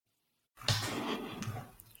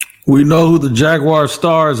We know who the Jaguar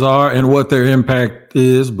stars are and what their impact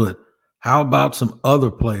is, but how about some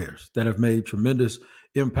other players that have made tremendous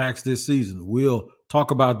impacts this season? We'll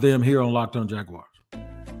talk about them here on Locked On Jaguars.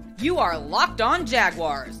 You are Locked On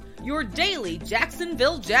Jaguars, your daily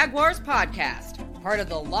Jacksonville Jaguars podcast, part of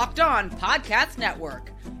the Locked On Podcast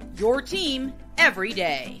Network, your team every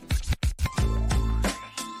day.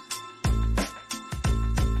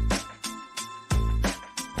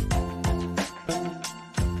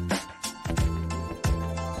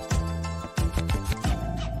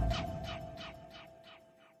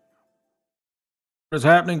 What's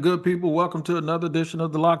happening, good people? Welcome to another edition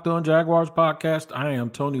of the Locked On Jaguars podcast. I am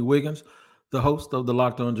Tony Wiggins, the host of the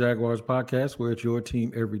Locked On Jaguars podcast, where it's your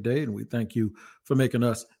team every day, and we thank you for making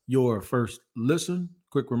us your first listen.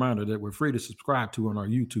 Quick reminder that we're free to subscribe to on our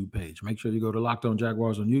YouTube page. Make sure you go to Locked On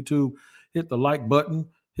Jaguars on YouTube, hit the like button,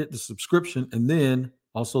 hit the subscription, and then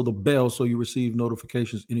also the bell so you receive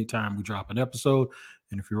notifications anytime we drop an episode.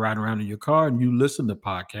 And if you're riding around in your car and you listen to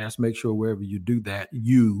podcasts, make sure wherever you do that,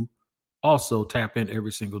 you also tap in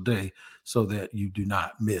every single day so that you do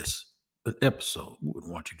not miss an episode. We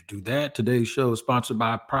wouldn't want you to do that. Today's show is sponsored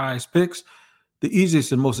by Prize Picks, the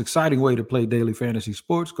easiest and most exciting way to play daily fantasy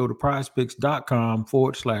sports. Go to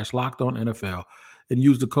prizepicks.com/LockedOnNFL and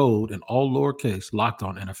use the code in all lowercase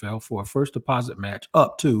LockedOnNFL for a first deposit match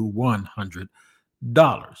up to $100.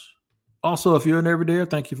 Also, if you're an everydayer,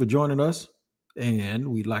 thank you for joining us. And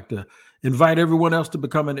we'd like to invite everyone else to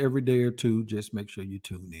become an everydayer too. Just make sure you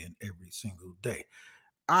tune in every single day.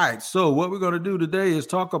 All right, so what we're going to do today is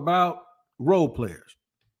talk about role players.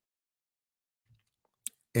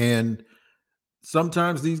 And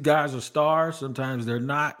sometimes these guys are stars, sometimes they're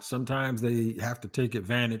not, sometimes they have to take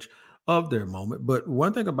advantage of their moment. But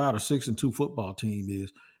one thing about a 6-2 football team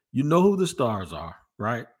is you know who the stars are,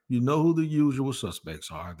 right? You know who the usual suspects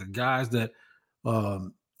are, the guys that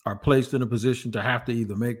are placed in a position to have to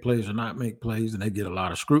either make plays or not make plays, and they get a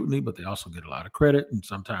lot of scrutiny, but they also get a lot of credit and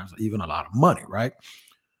sometimes even a lot of money, right?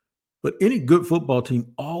 But any good football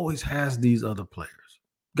team always has these other players,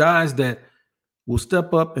 guys that will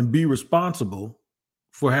step up and be responsible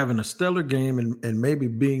for having a stellar game and maybe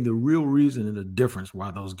being the real reason and the difference why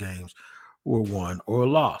those games were won or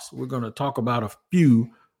lost. We're going to talk about a few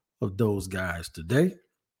of those guys today.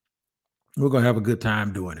 We're going to have a good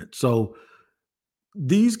time doing it. So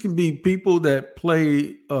these can be people that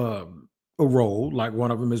play a role, like one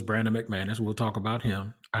of them is Brandon McManus. We'll talk about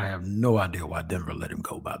him. I have no idea why Denver let him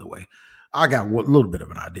go, by the way. I got a little bit of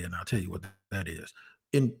an idea, and I'll tell you what that is.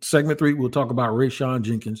 In segment 3, we'll talk about Rayshon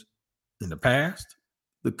Jenkins in the past,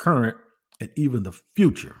 the current, and even the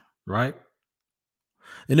future, right?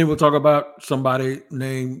 And then we'll talk about somebody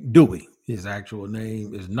named Dewey. His actual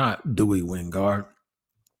name is not Dewey Wingard,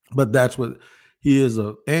 but that's what he is.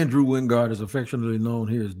 Andrew Wingard is affectionately known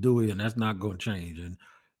here as Dewey, and that's not going to change. And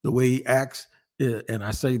the way he acts, and I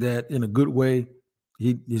say that in a good way,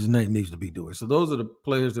 his name needs to be Dewey. So those are the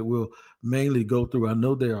players that we'll mainly go through. I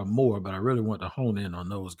know there are more, but I really want to hone in on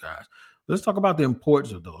those guys. Let's talk about the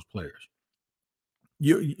importance of those players.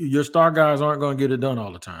 Your star guys aren't going to get it done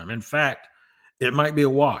all the time. In fact, it might be a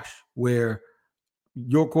wash where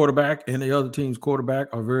your quarterback and the other team's quarterback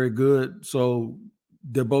are very good, so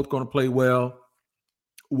they're both going to play well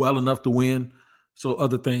enough to win. So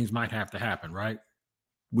other things might have to happen, right?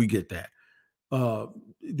 We get that.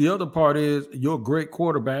 The other part is your great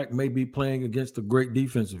quarterback may be playing against a great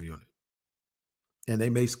defensive unit. And they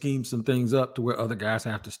may scheme some things up to where other guys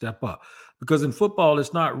have to step up. Because in football,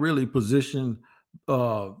 it's not really position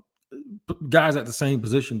guys at the same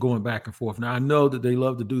position going back and forth. Now, I know that they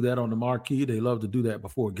love to do that on the marquee. They love to do that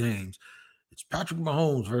before games. It's Patrick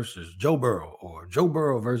Mahomes versus Joe Burrow or Joe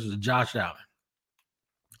Burrow versus Josh Allen.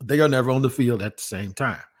 They are never on the field at the same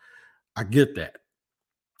time. I get that.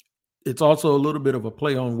 It's also a little bit of a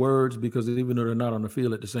play on words because even though they're not on the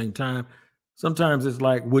field at the same time, sometimes it's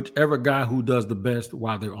like whichever guy who does the best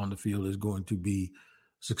while they're on the field is going to be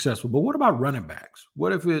successful. But what about running backs?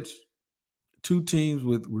 What if it's two teams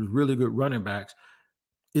with really good running backs?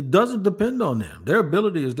 It doesn't depend on them. Their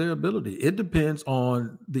ability is their ability. It depends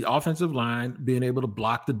on the offensive line being able to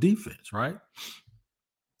block the defense, right?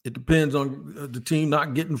 It depends on the team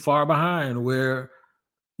not getting far behind where,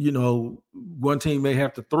 one team may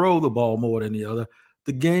have to throw the ball more than the other.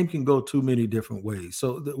 The game can go too many different ways.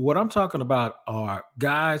 So what I'm talking about are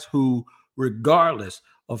guys who, regardless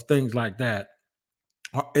of things like that,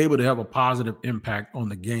 are able to have a positive impact on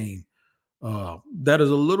the game. That is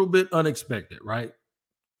a little bit unexpected, right?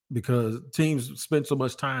 Because teams spend so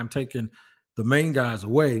much time taking the main guys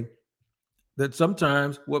away that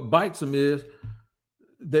sometimes what bites them is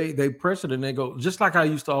they press it and they go, just like I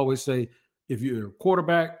used to always say, If you're a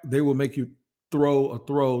quarterback, they will make you throw a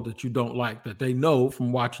throw that you don't like, that they know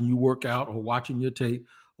from watching you work out or watching your tape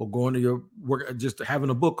or going to your work, just having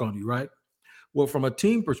a book on you, right? Well, from a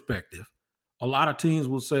team perspective, a lot of teams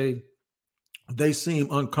will say they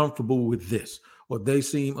seem uncomfortable with this or they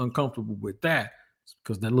seem uncomfortable with that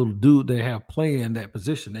because that little dude they have playing that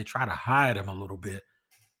position, they try to hide him a little bit.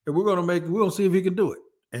 And we'll see if he can do it.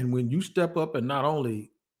 And when you step up and not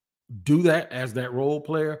only do that as that role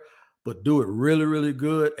player, but do it really, really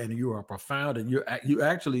good, and you are profound, and you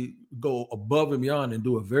actually go above and beyond and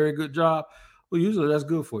do a very good job. Well, usually that's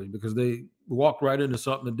good for you because they walked right into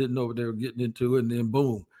something and didn't know what they were getting into, and then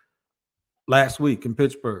boom. Last week in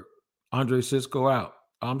Pittsburgh, Andre Cisco out.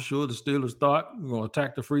 I'm sure the Steelers thought we're going to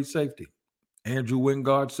attack the free safety. Andrew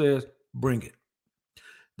Wingard says, "Bring it."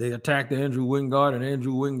 They attacked Andrew Wingard, and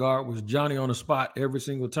Andrew Wingard was Johnny on the spot every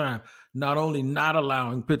single time. Not only not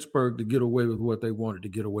allowing Pittsburgh to get away with what they wanted to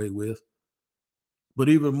get away with, but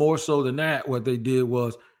even more so than that, what they did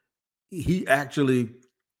was he actually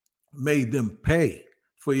made them pay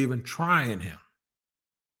for even trying him.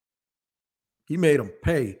 He made them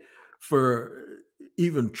pay for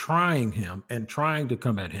even trying him and trying to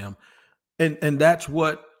come at him. And that's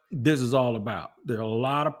what this is all about. There are a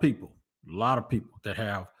lot of people that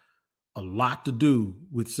have a lot to do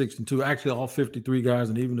with 6-2. Actually, all 53 guys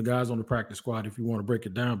and even the guys on the practice squad, if you want to break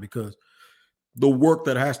it down, because the work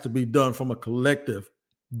that has to be done from a collective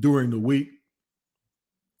during the week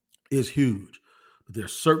is huge. But there are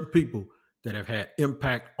certain people that have had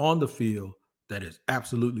impact on the field that is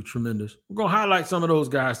absolutely tremendous. We're going to highlight some of those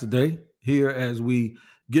guys today here as we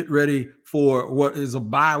get ready for what is a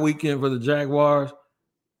bye weekend for the Jaguars.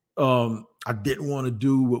 I didn't want to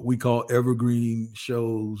do what we call evergreen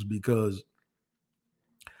shows because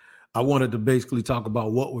I wanted to basically talk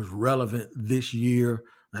about what was relevant this year.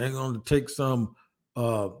 I ain't going to take some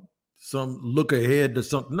look ahead to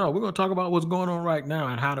something. No, we're going to talk about what's going on right now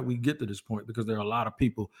and how did we get to this point, because there are a lot of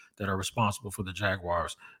people that are responsible for the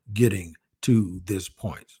Jaguars getting to this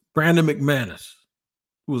point. Brandon McManus,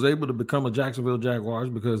 who was able to become a Jacksonville Jaguars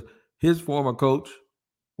because his former coach,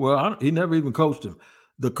 he never even coached him.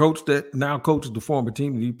 The coach that now coaches the former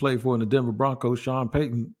team that he played for in the Denver Broncos, Sean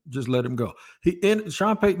Payton, just let him go.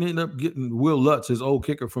 Sean Payton ended up getting Will Lutz, his old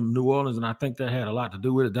kicker from New Orleans, and I think that had a lot to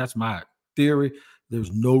do with it. That's my theory.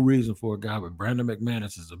 There's no reason for a guy with Brandon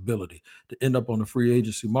McManus' ability to end up on the free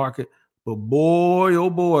agency market. But boy,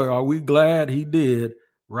 oh boy, are we glad he did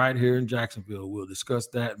right here in Jacksonville. We'll discuss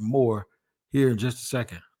that more here in just a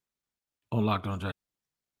second on Locked On Jaguars.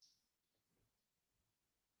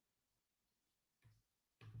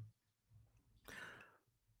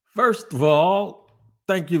 First of all,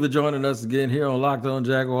 thank you for joining us again here on Locked On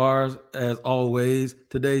Jaguars. As always,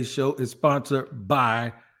 today's show is sponsored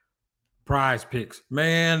by Prize Picks.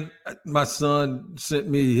 Man, my son sent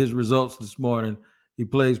me his results this morning. He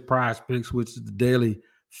plays Prize Picks, which is the daily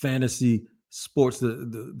fantasy sports,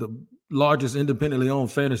 the largest independently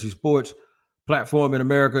owned fantasy sports platform in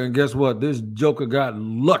America. And guess what? This joker got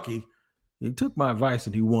lucky. He took my advice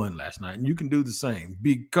and he won last night. And you can do the same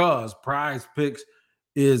because Prize Picks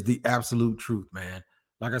is the absolute truth, man.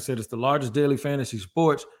 Like I said, it's the largest daily fantasy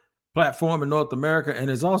sports platform in North America, and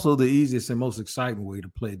it's also the easiest and most exciting way to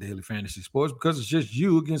play daily fantasy sports because it's just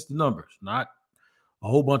you against the numbers, not a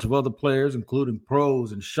whole bunch of other players, including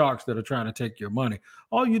pros and sharks that are trying to take your money.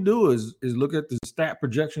 All you do is look at the stat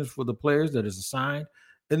projections for the players that is assigned,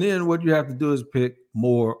 and then what you have to do is pick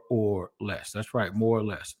more or less. That's right, more or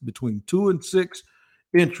less. Between 2 and 6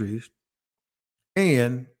 entries,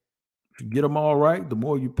 and if you get them all right, the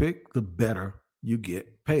more you pick, the better you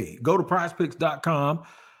get paid. Go to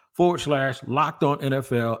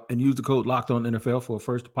prizepicks.com/LockedOnNFL and use the code LockedOnNFL for a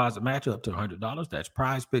first deposit match up to $100. That's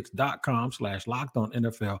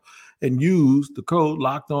prizepicks.com/LockedOnNFL and use the code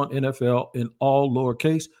LockedOnNFL in all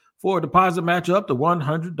lowercase for a deposit match up to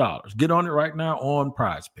 $100. Get on it right now on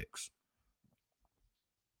Prize Picks.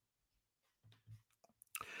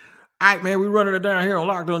 All right, man, we're running it down here on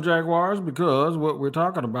Locked On Jaguars because what we're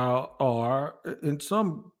talking about are, in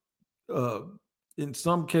some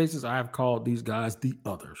cases, I've called these guys the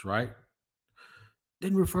others, right?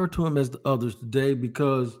 Didn't refer to them as the others today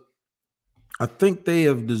because I think they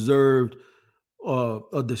have deserved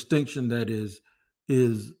a distinction that is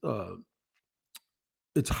it's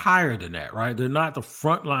higher than that, right? They're not the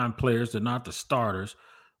frontline players. They're not the starters.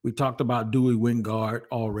 We talked about Dewey Wingard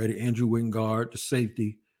already, Andrew Wingard, the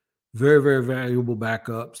safety. Very, very valuable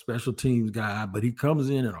backup, special teams guy, but he comes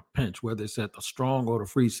in a pinch, whether it's at the strong or the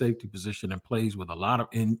free safety position, and plays with a lot of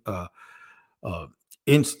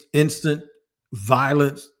instant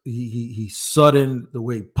violence. He's sudden, the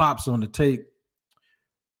way he pops on the tape.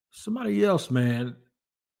 Somebody else, man,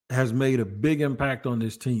 has made a big impact on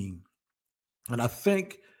this team. And I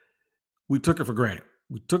think we took it for granted.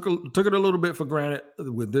 We took it a little bit for granted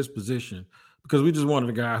with this position because we just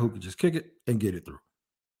wanted a guy who could just kick it and get it through.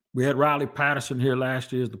 We had Riley Patterson here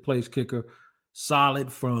last year as the place kicker,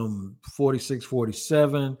 solid from 46,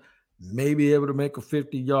 47, maybe able to make a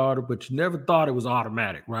 50-yarder, but you never thought it was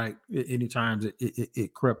automatic, right? Anytime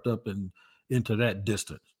it crept up and into that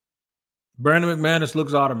distance. Brandon McManus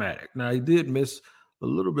looks automatic. Now, he did miss a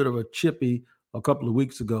little bit of a chippy a couple of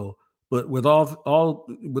weeks ago, but with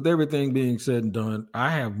with everything being said and done, I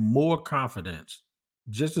have more confidence,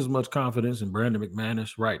 just as much confidence in Brandon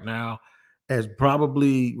McManus right now as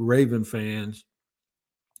probably Raven fans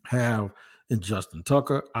have in Justin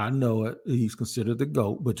Tucker. I know it. He's considered the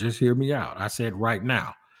GOAT, but just hear me out. I said right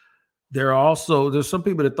now. There's some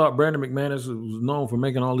people that thought Brandon McManus was known for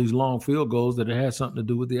making all these long field goals that it had something to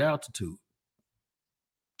do with the altitude.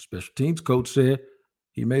 Special teams coach said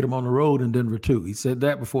he made them on the road in Denver too. He said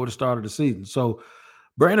that before the start of the season. So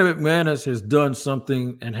Brandon McManus has done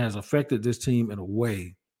something and has affected this team in a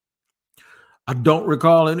way. I don't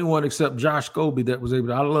recall anyone except Josh Scobie that was able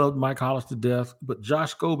to. I love Mike Hollis to death, but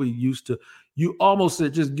Josh Scobie you almost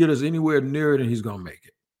said just get us anywhere near it and he's going to make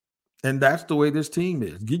it. And that's the way this team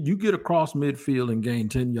is. You get across midfield and gain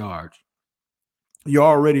 10 yards, you're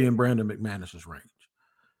already in Brandon McManus's range.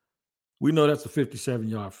 We know that's a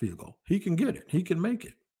 57-yard field goal. He can get it. He can make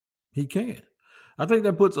it. He can. I think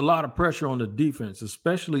that puts a lot of pressure on the defense,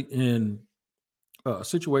 especially in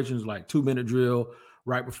situations like 2-minute drill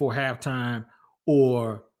right before halftime,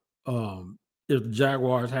 or if the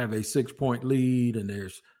Jaguars have a 6-point lead and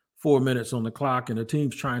there's 4 minutes on the clock and the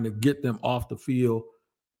team's trying to get them off the field.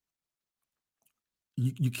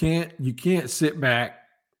 You can't sit back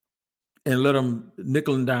and let them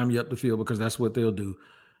nickel and dime you up the field because that's what they'll do.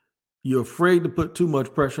 You're afraid to put too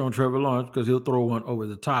much pressure on Trevor Lawrence because he'll throw one over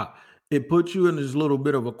the top. It puts you in this little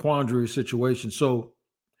bit of a quandary situation. So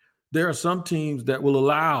there are some teams that will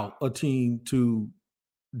allow a team to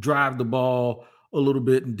drive the ball a little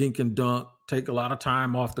bit and dink and dunk, take a lot of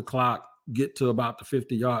time off the clock, get to about the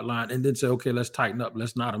 50-yard line, and then say, okay, let's tighten up.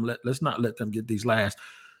 Let's not let them get these last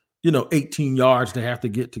 18 yards they have to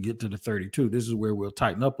get to the 32. This is where we'll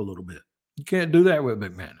tighten up a little bit. You can't do that with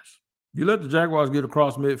McManus. You let the Jaguars get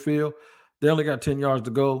across midfield, they only got 10 yards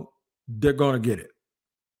to go, they're going to get it.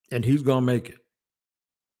 And he's going to make it.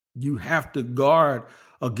 You have to guard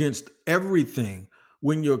against everything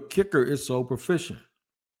when your kicker is so proficient.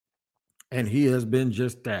 And he has been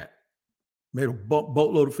just that. Made a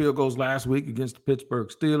boatload of field goals last week against the Pittsburgh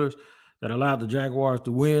Steelers that allowed the Jaguars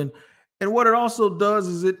to win. And what it also does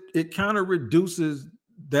is it kind of reduces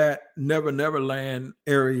that never land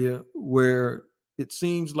area where it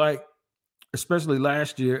seems like, especially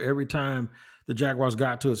last year, every time the Jaguars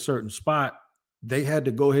got to a certain spot, they had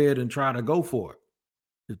to go ahead and try to go for it.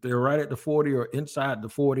 If they're right at the 40 or inside the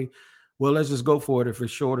 40, well, let's just go for it if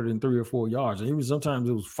it's shorter than 3 or 4 yards. And even sometimes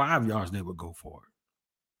it was 5 yards they would go for it.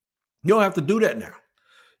 You don't have to do that now.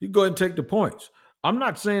 You go ahead and take the points. I'm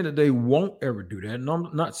not saying that they won't ever do that, and I'm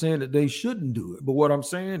not saying that they shouldn't do it. But what I'm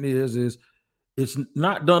saying is it's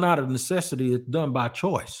not done out of necessity. It's done by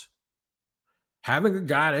choice. Having a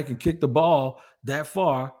guy that can kick the ball that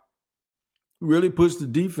far really puts the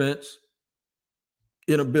defense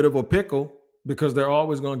in a bit of a pickle because they're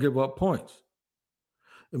always going to give up points.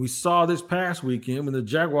 And we saw this past weekend when the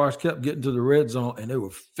Jaguars kept getting to the red zone and they were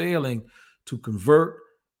failing to convert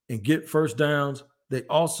and get first downs. They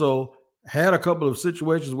also had a couple of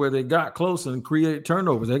situations where they got close and created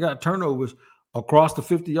turnovers. They got turnovers across the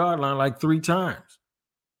 50-yard line like 3 times.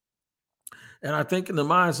 And I think in the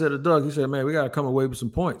mindset of Doug, he said, man, we got to come away with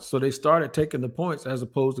some points. So they started taking the points as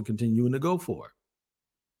opposed to continuing to go for it.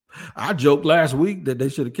 I joked last week that they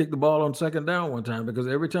should have kicked the ball on second down one time because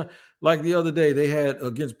every time, like the other day, they had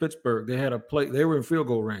against Pittsburgh, they had a play, they were in field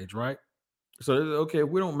goal range, right? So, okay, if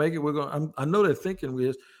we don't make it, we're going. I know they're thinking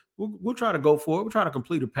we'll try to go for it. We'll try to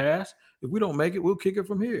complete a pass. If we don't make it, we'll kick it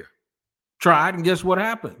from here. Tried, and guess what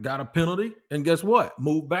happened? Got a penalty, and guess what?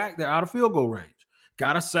 Move back. They're out of field goal range.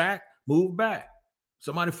 Got a sack, move back.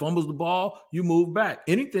 Somebody fumbles the ball, you move back.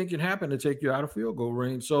 Anything can happen to take you out of field goal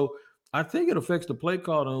range. So I think it affects the play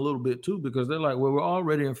calling a little bit too because they're like, well, we're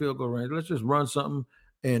already in field goal range. Let's just run something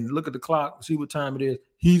and look at the clock, see what time it is.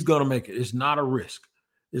 He's going to make it. It's not a risk.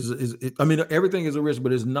 I mean, everything is a risk,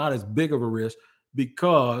 but it's not as big of a risk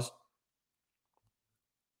because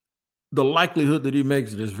the likelihood that he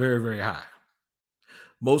makes it is very, very high.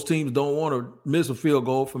 Most teams don't want to miss a field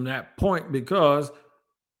goal from that point because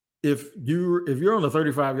if you're on the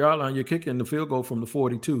 35-yard line, you're kicking the field goal from the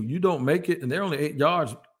 42. You don't make it, and they're only 8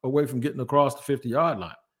 yards away from getting across the 50-yard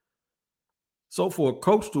line. So for a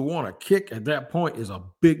coach to want to kick at that point is a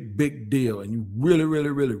big, big deal. And you really, really,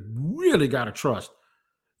 really, really got to trust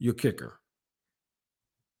your kicker.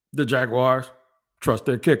 The Jaguars trust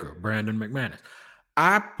their kicker, Brandon McManus.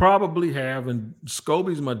 I probably have, and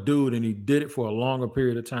Scobie's my dude, and he did it for a longer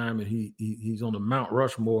period of time, and he's on the Mount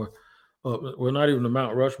Rushmore. Well, not even the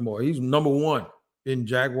Mount Rushmore. He's number one in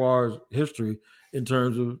Jaguars history in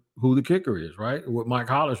terms of who the kicker is, right? With Mike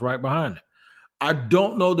Hollis right behind it. I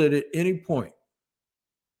don't know that at any point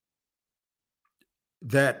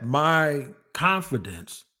that my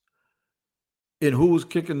confidence in who was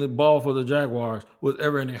kicking the ball for the Jaguars was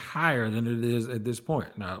ever any higher than it is at this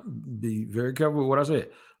point. Now, be very careful with what I said.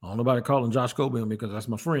 I don't know nobody calling Josh Scobie on me because that's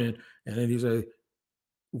my friend. And then he said,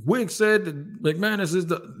 Wig said that McManus is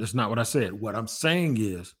the. That's not what I said. What I'm saying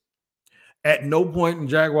is, at no point in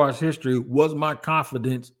Jaguars history was my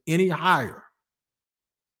confidence any higher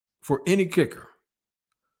for any kicker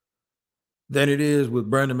than it is with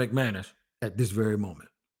Brandon McManus at this very moment.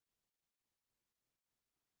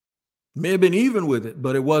 May have been even with it,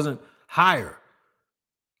 but it wasn't higher.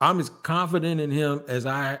 I'm as confident in him as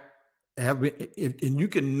I have been. And you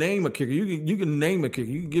can name a kicker. You can name a kicker.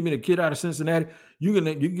 You can give me the kid out of Cincinnati. You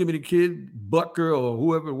can give me the kid Butker or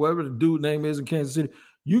whoever the dude name is in Kansas City.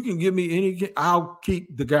 You can give me any kid. I'll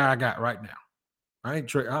keep the guy I got right now.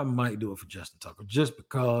 I might do it for Justin Tucker just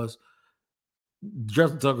because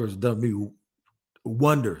Justin Tucker has done me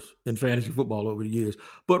wonders in fantasy football over the years.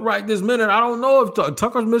 But right this minute, I don't know if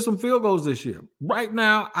Tucker's missed some field goals this year. Right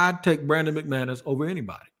now, I'd take Brandon McManus over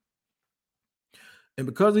anybody. And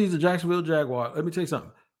because he's a Jacksonville Jaguar, let me tell you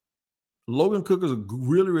something. Logan Cook is a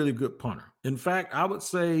really, really good punter. In fact, I would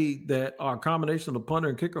say that our combination of punter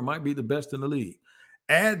and kicker might be the best in the league.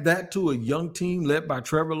 Add that to a young team led by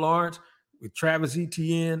Trevor Lawrence with Travis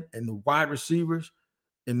Etienne and the wide receivers,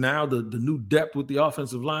 and now the new depth with the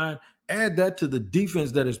offensive line. Add that to the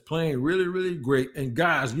defense that is playing really, really great. And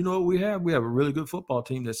guys, you know what we have? We have a really good football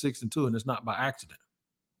team that's 6-2, and it's not by accident.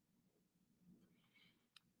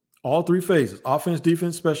 All three phases: offense,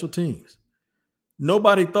 defense, special teams.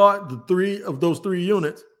 Nobody thought those three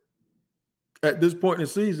units at this point in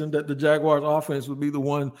the season that the Jaguars offense would be the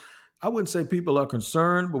one. I wouldn't say people are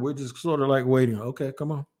concerned, but we're just sort of like waiting. Okay,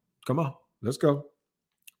 come on, let's go.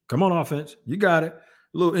 Come on, offense. You got it.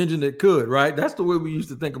 A little engine that could, right? That's the way we used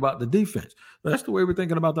to think about the defense. That's the way we're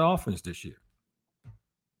thinking about the offense this year.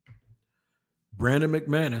 Brandon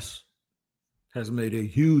McManus has made a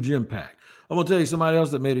huge impact. I'm going to tell you somebody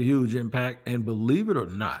else that made a huge impact, and believe it or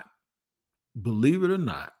not,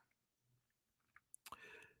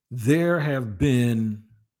 there have been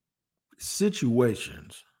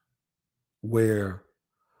situations where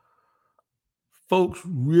folks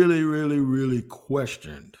really, really, really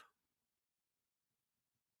questioned.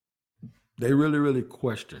 They really, really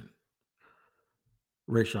questioned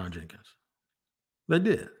Rayshon Jenkins. They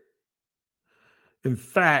did. In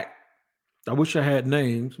fact, I wish I had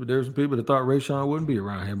names, but there's some people that thought Rayshon wouldn't be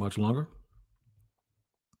around here much longer.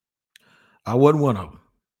 I wasn't one of them,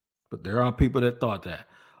 but there are people that thought that.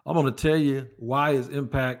 I'm going to tell you why his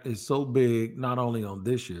impact is so big, not only on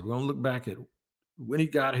this year. We're going to look back at when he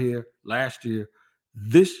got here last year,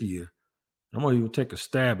 this year. I'm going to even take a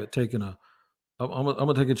stab at I'm going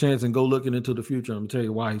to take a chance and go looking into the future. I'm going to tell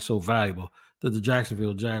you why he's so valuable to the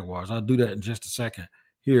Jacksonville Jaguars. I'll do that in just a second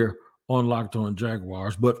here on Locked On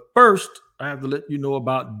Jaguars. But first, I have to let you know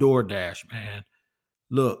about DoorDash, man.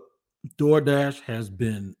 Look, DoorDash has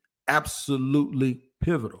been absolutely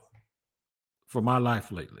pivotal for my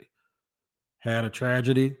life lately. Had a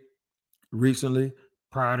tragedy recently.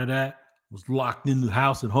 Prior to that, was locked in the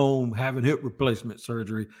house at home having hip replacement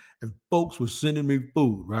surgery, and folks were sending me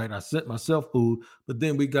food, right? I sent myself food, but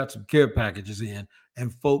then we got some care packages in,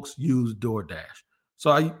 and folks used DoorDash.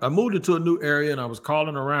 So I moved into a new area, and I was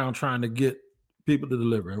calling around trying to get people to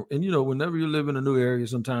deliver. And you know, whenever you live in a new area,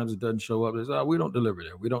 sometimes it doesn't show up. It's, we don't deliver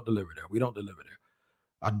there. We don't deliver there. We don't deliver there.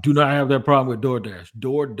 I do not have that problem with DoorDash.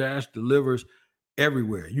 DoorDash delivers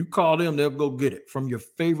everywhere. You call them, they'll go get it from your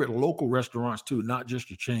favorite local restaurants too, not just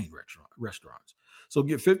your chain restaurants. So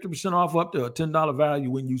get 50% off up to a $10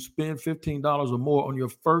 value when you spend $15 or more on your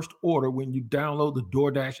first order when you download the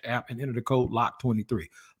DoorDash app and enter the code LOCK23. I'm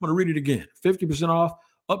going to read it again. 50% off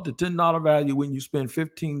up to $10 value when you spend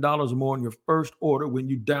 $15 or more on your first order when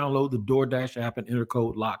you download the DoorDash app and enter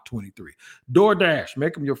code LOCK23. DoorDash,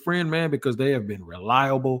 make them your friend, man, because they have been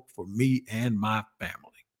reliable for me and my family.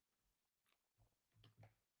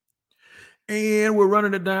 And we're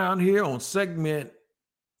running it down here on segment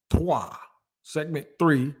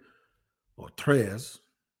 3, or tres,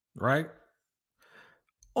 right?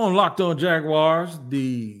 On Locked On Jaguars,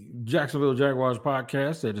 the Jacksonville Jaguars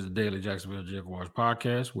podcast. That is the daily Jacksonville Jaguars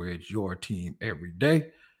podcast where it's your team every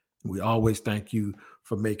day. We always thank you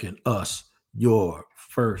for making us your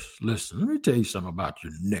first listen. Let me tell you something about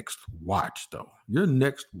your next watch, though. Your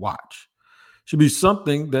next watch should be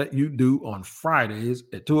something that you do on Fridays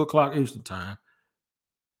at 2 o'clock Eastern Time.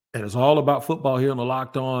 And it's all about football here on the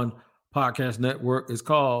Locked On Podcast Network. It's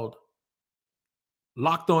called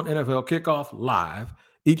Locked On NFL Kickoff Live.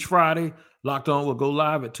 Each Friday, Locked On will go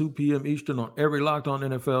live at 2 p.m. Eastern on every Locked On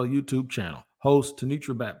NFL YouTube channel. Host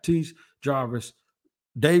Tanitra Baptiste, Jarvis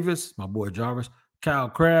Davis, my boy Jarvis, Kyle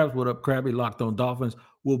Krabs, what up, Krabby, Locked On Dolphins,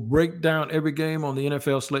 will break down every game on the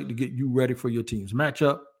NFL slate to get you ready for your team's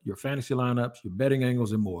matchup, your fantasy lineups, your betting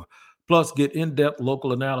angles, and more. Plus, get in-depth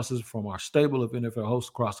local analysis from our stable of NFL hosts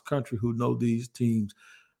across the country who know these teams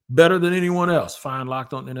better than anyone else. Find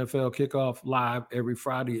Locked On NFL Kickoff Live every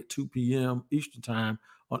Friday at 2 p.m. Eastern Time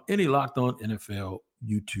on any Locked On NFL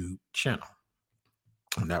YouTube channel.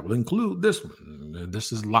 And that will include this one.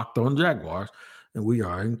 This is Locked On Jaguars, and we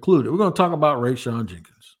are included. We're going to talk about Rayshawn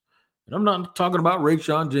Jenkins. And I'm not talking about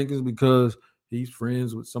Rayshawn Jenkins because he's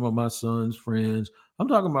friends with some of my son's friends. I'm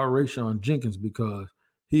talking about Rayshawn Jenkins because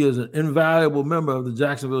he is an invaluable member of the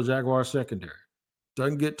Jacksonville Jaguars secondary.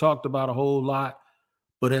 Doesn't get talked about a whole lot,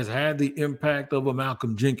 but has had the impact of a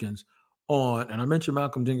Malcolm Jenkins on, and I mentioned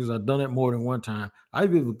Malcolm Jenkins, I've done it more than one time.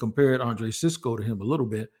 I've even compared Andre Cisco to him a little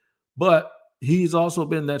bit, but he's also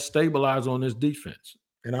been that stabilizer on this defense.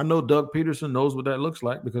 And I know Doug Peterson knows what that looks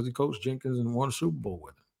like because he coached Jenkins and won a Super Bowl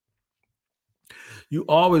with him. You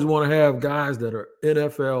always want to have guys that are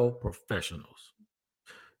NFL professionals.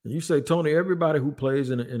 And you say, Tony, everybody who plays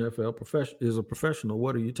in the NFL is a professional.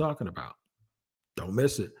 What are you talking about? Don't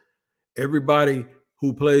miss it. Everybody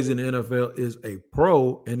who plays in the NFL is a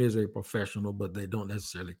pro and is a professional, but they don't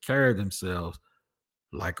necessarily carry themselves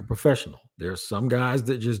like a professional. There are some guys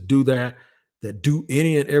that just do that do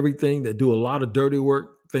any and everything, that do a lot of dirty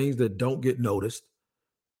work, things that don't get noticed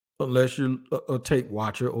unless you're a tape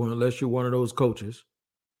watcher or unless you're one of those coaches,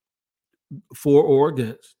 for or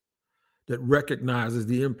against, that recognizes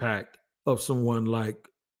the impact of someone like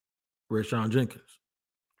Rayshawn Jenkins.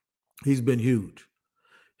 He's been huge.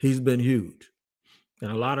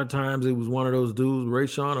 And a lot of times it was one of those dudes,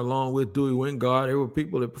 Rayshawn, along with Dewey Wingard. There were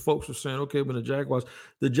people that folks were saying, okay, but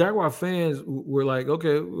the Jaguar fans were like,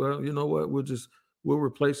 okay, well, you know what? We'll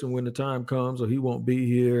replace him when the time comes, or he won't be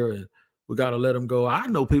here, and we got to let him go. I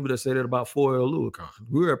know people that say that about Foyle Oluokun.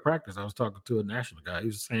 We were at practice. I was talking to a national guy. He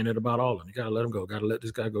was saying that about all of them. You got to let him go. Got to let this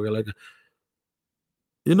guy go.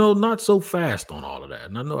 Not so fast on all of that.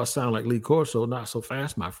 And I know I sound like Lee Corso, not so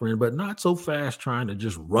fast, my friend, but not so fast trying to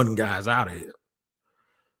just run guys out of here.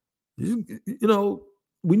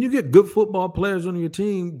 When you get good football players on your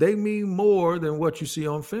team, they mean more than what you see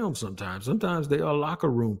on film sometimes. Sometimes they are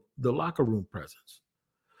the locker room presence.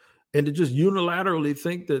 And to just unilaterally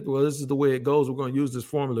think that, well, this is the way it goes, we're going to use this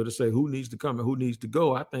formula to say who needs to come and who needs to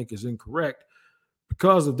go, I think is incorrect,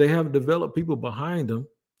 because if they haven't developed people behind them,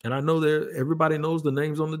 and I know everybody knows the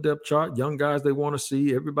names on the depth chart, young guys they want to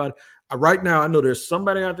see, everybody. Right now, I know there's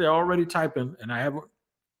somebody out there already typing, and I haven't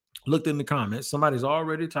looked in the comments. Somebody's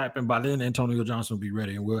already typing, by then Antonio Johnson will be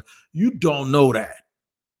ready. And you don't know that.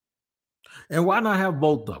 And why not have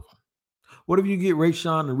both of them? What if you get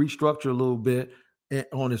Rayshawn to restructure a little bit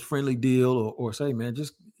on his friendly deal, or say, man,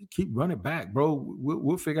 just keep running back, bro.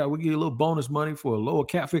 We'll figure out, we'll give you a little bonus money for a lower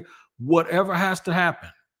cap fee. Whatever has to happen.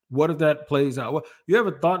 What if that plays out? Well, you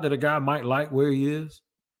ever thought that a guy might like where he is?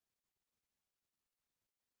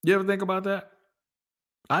 You ever think about that?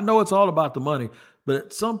 I know it's all about the money, but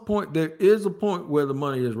at some point, there is a point where the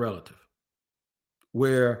money is relative,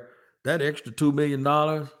 where that extra $2 million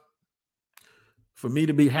for me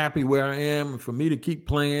to be happy where I am, for me to keep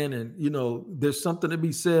playing, and, there's something to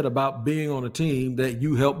be said about being on a team that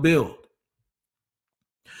you help build,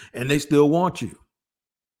 and they still want you.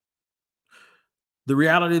 The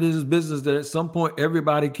reality of this business that at some point,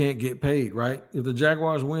 everybody can't get paid, right? If the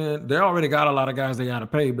Jaguars win, they already got a lot of guys they got to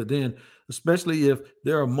pay, but then especially if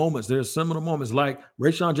there are seminal moments like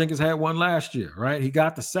Rayshawn Jenkins had one last year, right? He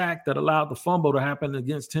got the sack that allowed the fumble to happen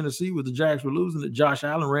against Tennessee with the Jags were losing, that Josh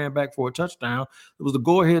Allen ran back for a touchdown. It was the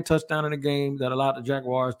go-ahead touchdown in the game that allowed the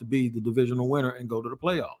Jaguars to be the divisional winner and go to the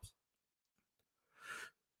playoffs.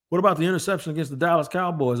 What about the interception against the Dallas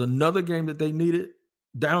Cowboys? Another game that they needed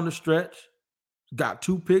down the stretch. Got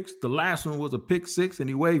 2 picks. The last one was a pick 6, and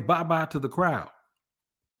he waved bye-bye to the crowd.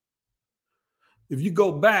 If you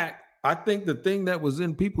go back, I think the thing that was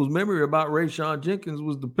in people's memory about Rayshawn Jenkins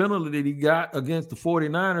was the penalty that he got against the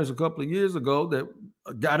 49ers a couple of years ago that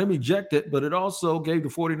got him ejected, but it also gave the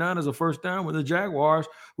 49ers a first down when the Jaguars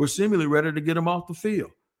were seemingly ready to get him off the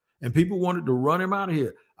field. And people wanted to run him out of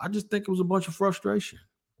here. I just think it was a bunch of frustration.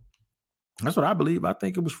 That's what I believe. I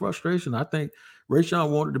think it was frustration. I think Rayshawn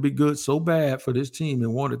wanted to be good so bad for this team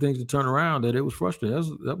and wanted things to turn around that it was frustrating.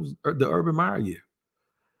 That was the Urban Meyer year.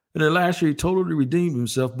 And then last year, he totally redeemed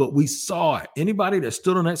himself, but we saw it. Anybody that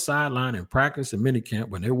stood on that sideline in practice and minicamp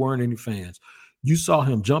when there weren't any fans, you saw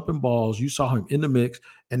him jumping balls, you saw him in the mix,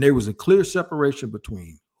 and there was a clear separation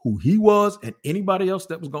between who he was and anybody else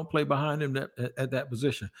that was going to play behind him at that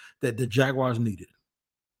position that the Jaguars needed.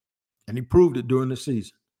 And he proved it during the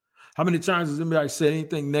season. How many times has anybody said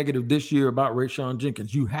anything negative this year about Rayshawn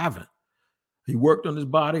Jenkins? You haven't. He worked on his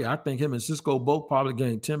body. I think him and Cisco both probably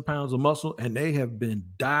gained 10 pounds of muscle, and they have been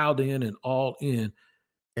dialed in and all in.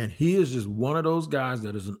 And he is just one of those guys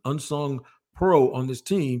that is an unsung pro on this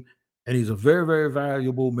team, and he's a very, very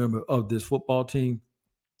valuable member of this football team.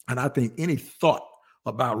 And I think any thought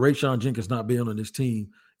about Rayshawn Jenkins not being on this team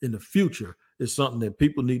in the future is something that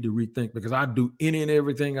people need to rethink, because I do any and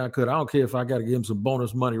everything I could. I don't care if I got to give him some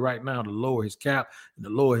bonus money right now to lower his cap and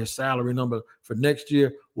to lower his salary number for next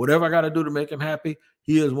year. Whatever I got to do to make him happy.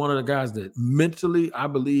 He is one of the guys that mentally, I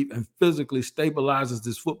believe, and physically stabilizes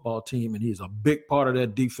this football team, and he's a big part of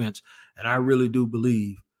that defense. And I really do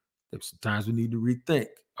believe that sometimes we need to rethink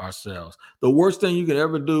ourselves. The worst thing you can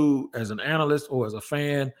ever do as an analyst or as a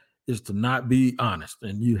fan is to not be honest.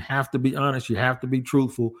 And you have to be honest. You have to be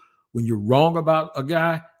truthful. When you're wrong about a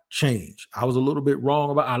guy, change. I was a little bit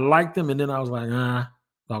wrong I liked him, and then I was like, I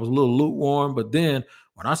was a little lukewarm. But then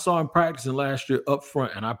when I saw him practicing last year up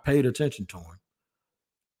front and I paid attention to him,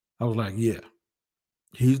 I was like, yeah,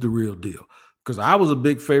 he's the real deal. Because I was a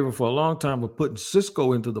big favorite for a long time of putting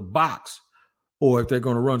Cisco into the box, or if they're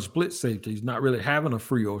going to run split safeties, not really having a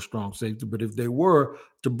free or strong safety. But if they were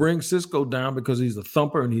to bring Cisco down because he's a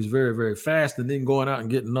thumper and he's very, very fast, and then going out and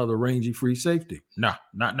get another rangy free safety. No,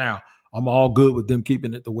 not now. I'm all good with them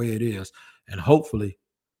keeping it the way it is. And hopefully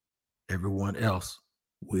everyone else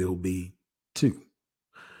will be too.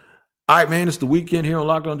 All right, man, it's the weekend here on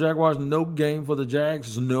Locked On Jaguars. No game for the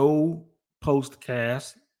Jags. No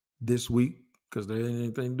postcast this week because there ain't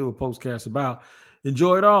anything to do a postcast about.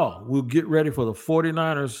 Enjoy it all. We'll get ready for the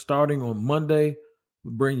 49ers starting on Monday.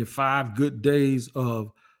 We'll bring you 5 good days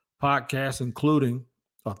of podcasts, including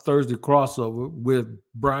a Thursday crossover with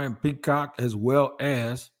Brian Peacock as well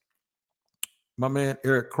as my man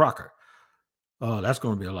Eric Crocker. That's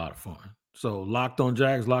going to be a lot of fun. So Locked On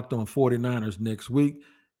Jags, Locked On 49ers next week.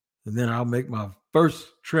 And then I'll make my first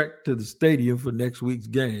trek to the stadium for next week's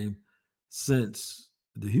game since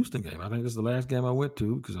the Houston game. I think it's the last game I went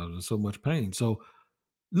to because I was in so much pain. So,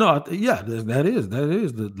 no, that is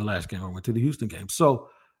the last game I went to, the Houston game. So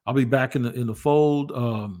I'll be back in the fold,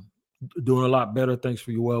 doing a lot better. Thanks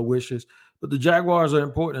for your well wishes. But the Jaguars are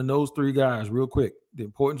important, and those 3 guys, real quick, the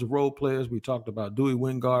importance of role players. We talked about Dewey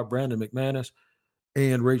Wingard, Brandon McManus,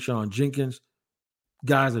 and Rayshawn Jenkins.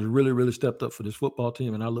 Guys that have really, really stepped up for this football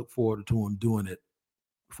team, and I look forward to them doing it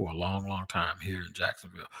for a long, long time here in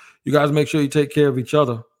Jacksonville. You guys make sure you take care of each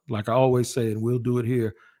other, like I always say, and we'll do it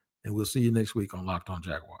here. And we'll see you next week on Locked On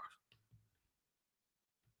Jaguars.